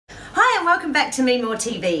and welcome back to MeMore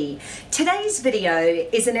TV. Today's video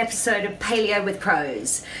is an episode of Paleo with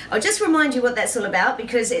Pros. I'll just remind you what that's all about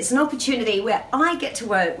because it's an opportunity where I get to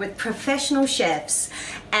work with professional chefs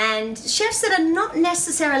and chefs that are not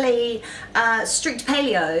necessarily strict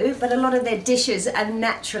paleo, but a lot of their dishes are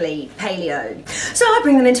naturally paleo. So I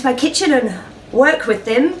bring them into my kitchen and work with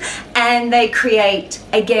them, and they create,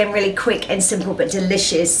 again, really quick and simple but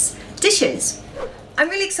delicious dishes. I'm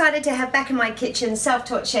really excited to have back in my kitchen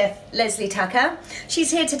self-taught chef Lesley Tucker. She's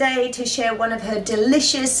here today to share one of her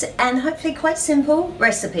delicious and hopefully quite simple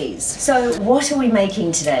recipes. So what are we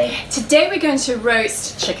making today? Today we're going to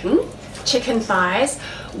roast chicken thighs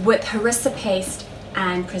with harissa paste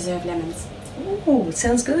and preserved lemons. Ooh,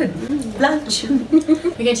 sounds good. Lunch. We're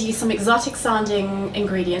going to use some exotic sounding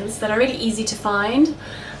ingredients that are really easy to find,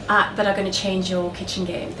 but are going to change your kitchen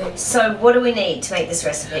game. So what do we need to make this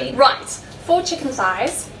recipe? Right, 4 chicken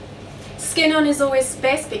thighs. Skin on is always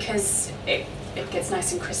best because it gets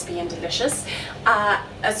nice and crispy and delicious.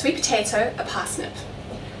 A sweet potato, a parsnip.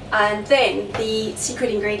 And then the secret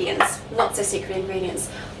ingredients, not so secret ingredients,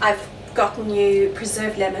 I've gotten you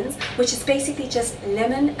preserved lemons, which is basically just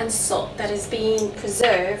lemon and salt that is being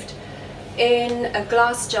preserved in a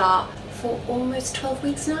glass jar for almost 12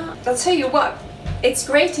 weeks now. I'll tell you what, it's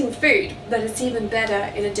great in food, but it's even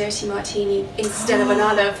better in a dirty martini instead of an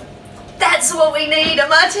olive. That's what we need, a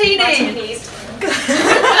martini! Martinis.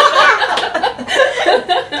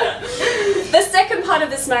 The second part of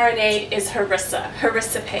this marinade is harissa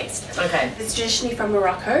paste. Okay. It's traditionally from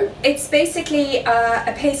Morocco. It's basically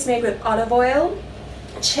a paste made with olive oil,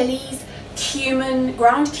 chilies,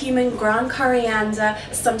 ground coriander.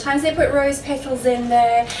 Sometimes they put rose petals in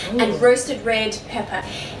there. Ooh. And roasted red pepper.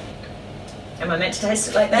 Am I meant to taste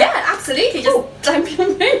it like that? Yeah, absolutely. Just dump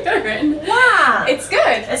your finger in. Wow. It's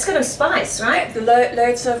good. It's got a spice, right?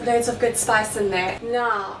 Loads of good spice in there.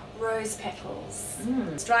 Now, rose petals.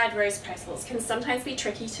 Dried rose petals can sometimes be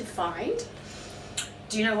tricky to find.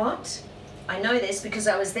 Do you know what? I know this because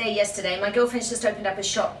I was there yesterday. My girlfriend's just opened up a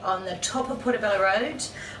shop on the top of Portobello Road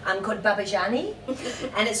called Babajani,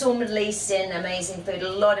 and it's all Middle Eastern, amazing food, a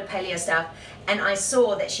lot of paleo stuff. And I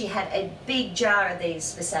saw that she had a big jar of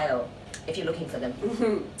these for sale, if you're looking for them.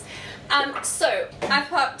 So I've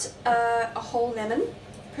popped a whole lemon,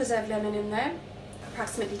 preserved lemon in there,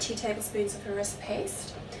 approximately 2 tablespoons of harissa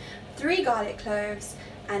paste, 3 garlic cloves,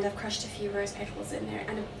 and I've crushed a few rose petals in there,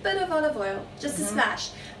 and a bit of olive oil, just a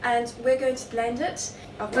splash. And we're going to blend it.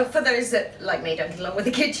 But for those that, like me, don't get along with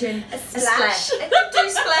the kitchen, a splash. Do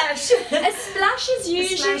splash. A splash is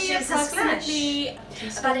usually approximately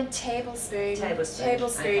about a tablespoon. Tablespoon.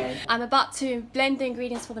 Okay. I'm about to blend the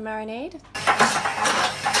ingredients for the marinade.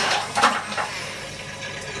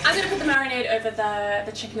 I'm going to put the marinade over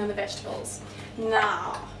the chicken and the vegetables.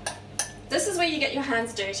 Now, this is where you get your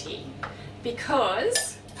hands dirty,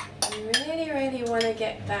 because you really want to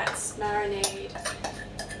get that marinade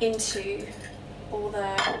into all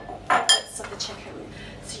the bits of the chicken,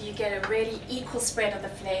 so you get a really equal spread of the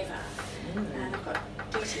flavour. And I've got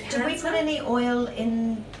dirty hands. Did we put any oil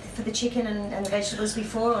in for the chicken and the vegetables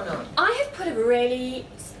before or not? I have put a really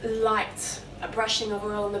light brushing of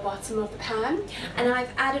oil on the bottom of the pan, and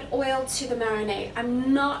I've added oil to the marinade.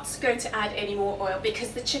 I'm not going to add any more oil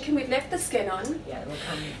because the chicken, we've left the skin on. Yeah, it will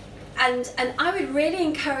come. And I would really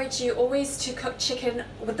encourage you always to cook chicken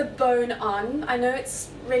with the bone on. I know it's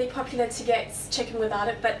really popular to get chicken without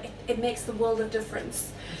it, but it makes the world of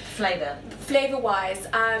difference. Flavor-wise,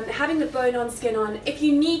 having the bone on, skin on. If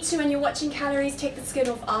you need to, when you're watching calories, take the skin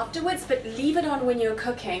off afterwards, but leave it on when you're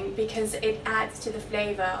cooking because it adds to the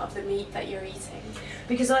flavor of the meat that you're eating.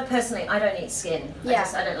 Because I personally, I don't eat skin. Yeah.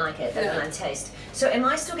 I don't like it. I don't like the taste. So am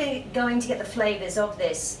I still going to get the flavors of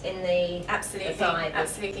this in the thigh?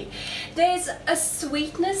 Absolutely. There's a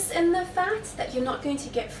sweetness in the fat that you're not going to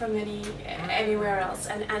get from anywhere else,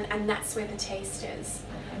 and that's where the taste is.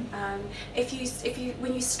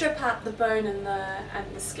 When you strip out the bone and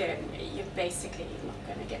the skin, you're basically not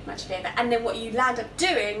going to get much flavor. And then what you land up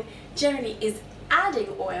doing generally is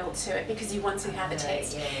adding oil to it because you want to have a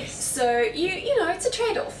taste. Yes. So you know, it's a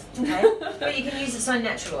trade-off. Okay. But you can use its own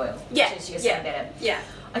natural oil. Yeah. Which is you're saying better. Yeah.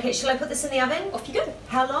 Okay, shall I put this in the oven? Off you go.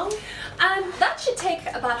 How long? That should take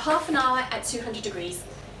about half an hour at 200 degrees.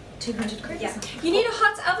 200 degrees? Yeah. You need a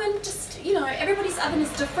hot oven, just, you know, everybody's oven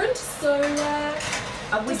is different, so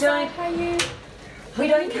we don't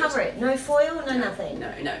cover it. No foil, no nothing.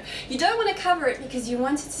 No. You don't want to cover it because you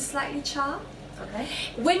want it to slightly char. Okay.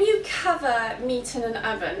 When you cover meat in an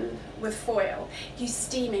oven with foil, you're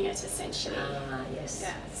steaming it essentially. Ah, yes.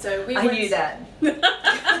 Yeah. So I knew that.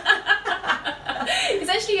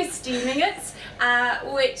 Essentially, you're steaming it,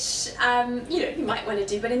 which you might want to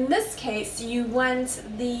do. But in this case, you want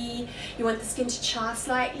the skin to char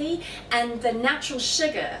slightly, and the natural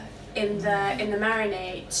sugar in the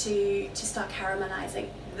marinade to start caramelizing.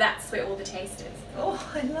 That's where all the taste is. Oh,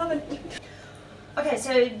 I love it. Okay,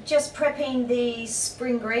 so just prepping the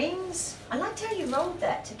spring greens. I liked how you rolled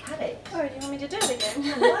that to cut it. Oh, do you want me to do it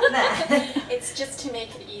again? I love that. It's just to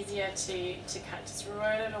make it easier to cut. Just roll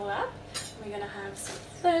it all up. We're going to have some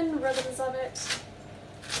thin ribbons of it.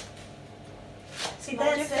 See,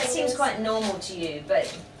 that seems quite normal to you,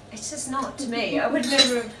 but it's just not to me. I would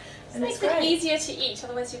never have. It makes it easier to eat,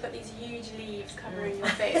 otherwise you've got these huge leaves covering your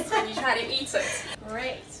face when you try to eat it.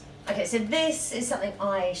 Great. Okay, so this is something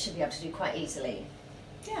I should be able to do quite easily.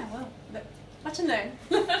 Yeah, well, look, watch and learn.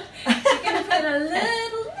 You're going to put a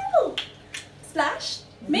little splash,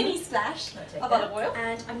 mini splash of olive oil.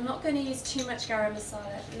 And I'm not going to use too much garam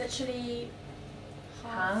masala, literally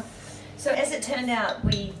half. So as it turned out,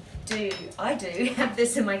 I do have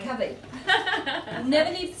this in my cupboard.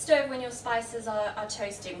 Never leave the stove when your spices are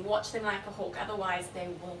toasting. Watch them like a hawk, otherwise they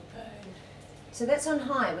will burn. So that's on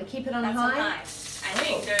high. We keep it on high. On high. And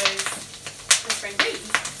then goes the spring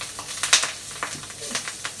greens.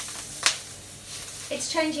 It's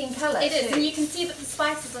changing colour. It is, and you can see that the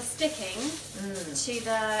spices are sticking to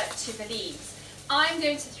the leaves. I'm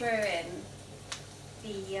going to throw in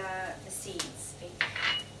the seeds.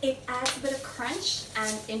 It adds a bit of crunch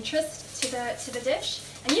and interest to the dish.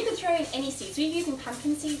 And you can throw in any seeds. We're using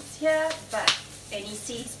pumpkin seeds here, but any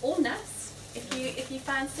seeds or nuts if you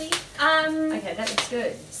fancy. Okay, that looks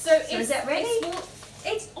good. So is that ready?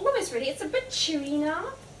 It's almost ready. It's a bit chewy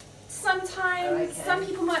now. Sometimes some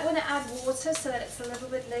people might want to add water so that it's a little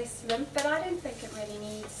bit less limp, but I don't think it really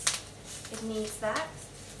needs that.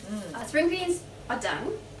 Spring greens are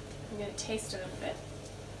done. I'm going to taste it a little bit.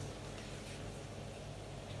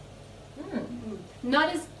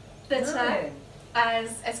 Not as bitter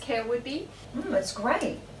as kale would be. It's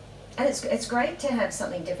great. And it's great to have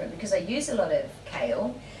something different because I use a lot of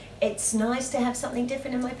kale. It's nice to have something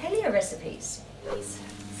different in my paleo recipes. Please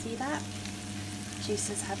see that?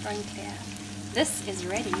 Juices have run clear. This is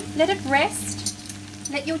ready. Let it rest.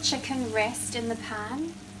 Let your chicken rest in the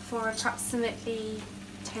pan for approximately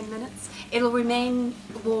 10 minutes. It'll remain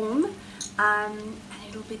warm and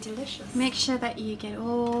it'll be delicious. Make sure that you get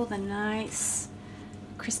all the nice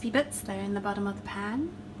crispy bits there in the bottom of the pan.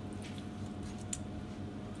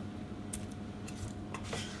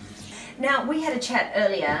 Now, we had a chat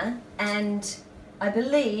earlier, and I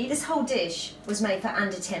believe this whole dish was made for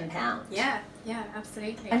under £10. Yeah,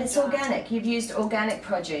 absolutely. And it's organic. You've used organic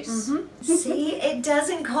produce. See, it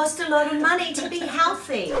doesn't cost a lot of money to be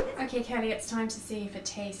healthy. Okay, Kelly, it's time to see if it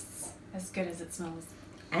tastes as good as it smells.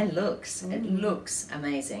 And looks. It looks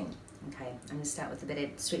amazing. Okay, I'm going to start with a bit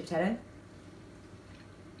of sweet potato.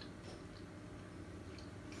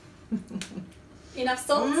 Enough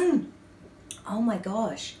salt? Oh my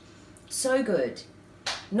gosh. So good.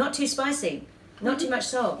 Not too spicy. Not too much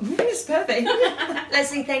salt. It's perfect.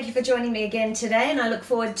 Lesley, thank you for joining me again today, and I look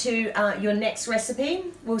forward to your next recipe.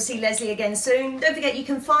 We'll see Lesley again soon. Don't forget, you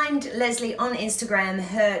can find Lesley on Instagram.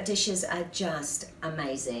 Her dishes are just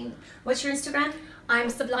amazing. What's your Instagram? I'm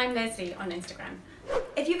Sublime Lesley on Instagram.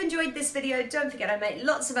 If you've enjoyed this video, don't forget I make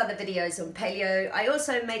lots of other videos on paleo. I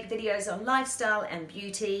also make videos on lifestyle and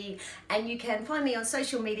beauty, and you can find me on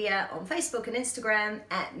social media on Facebook and Instagram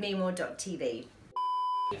at MeMore.tv.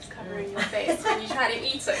 It's covering your face when you try to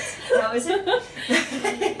eat it. How is it?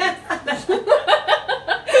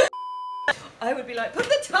 I would be like, put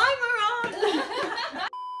the timer on!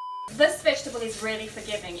 This vegetable is really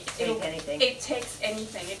forgiving. Take anything. It takes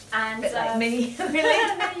anything. And a bit like me. Really?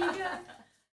 There you go.